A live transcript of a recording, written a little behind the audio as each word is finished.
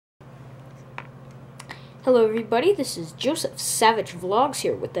Hello everybody, this is Joseph Savage Vlogs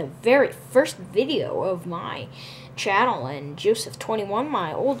here with the very first video of my channel, and Joseph21,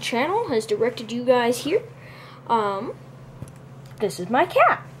 my old channel, has directed you guys here. This is my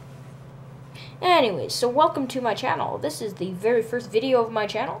cat. Anyways, so welcome to my channel. This is the very first video of my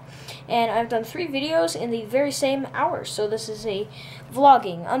channel, and I've done 3 videos in the very same hour. So this is a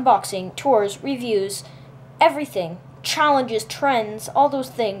vlogging, unboxing, tours, reviews, everything, challenges, trends, all those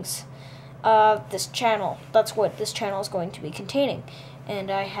things. This channel. That's what this channel is going to be containing.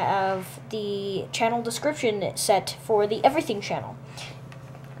 And I have the channel description set for the everything channel.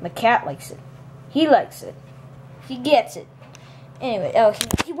 My cat likes it. He likes it. He gets it. Anyway, oh,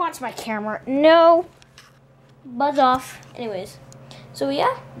 he wants my camera. No! Buzz off. Anyways, so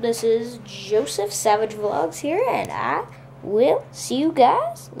yeah, this is Joseph Savage Vlogs here, and I will see you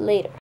guys later.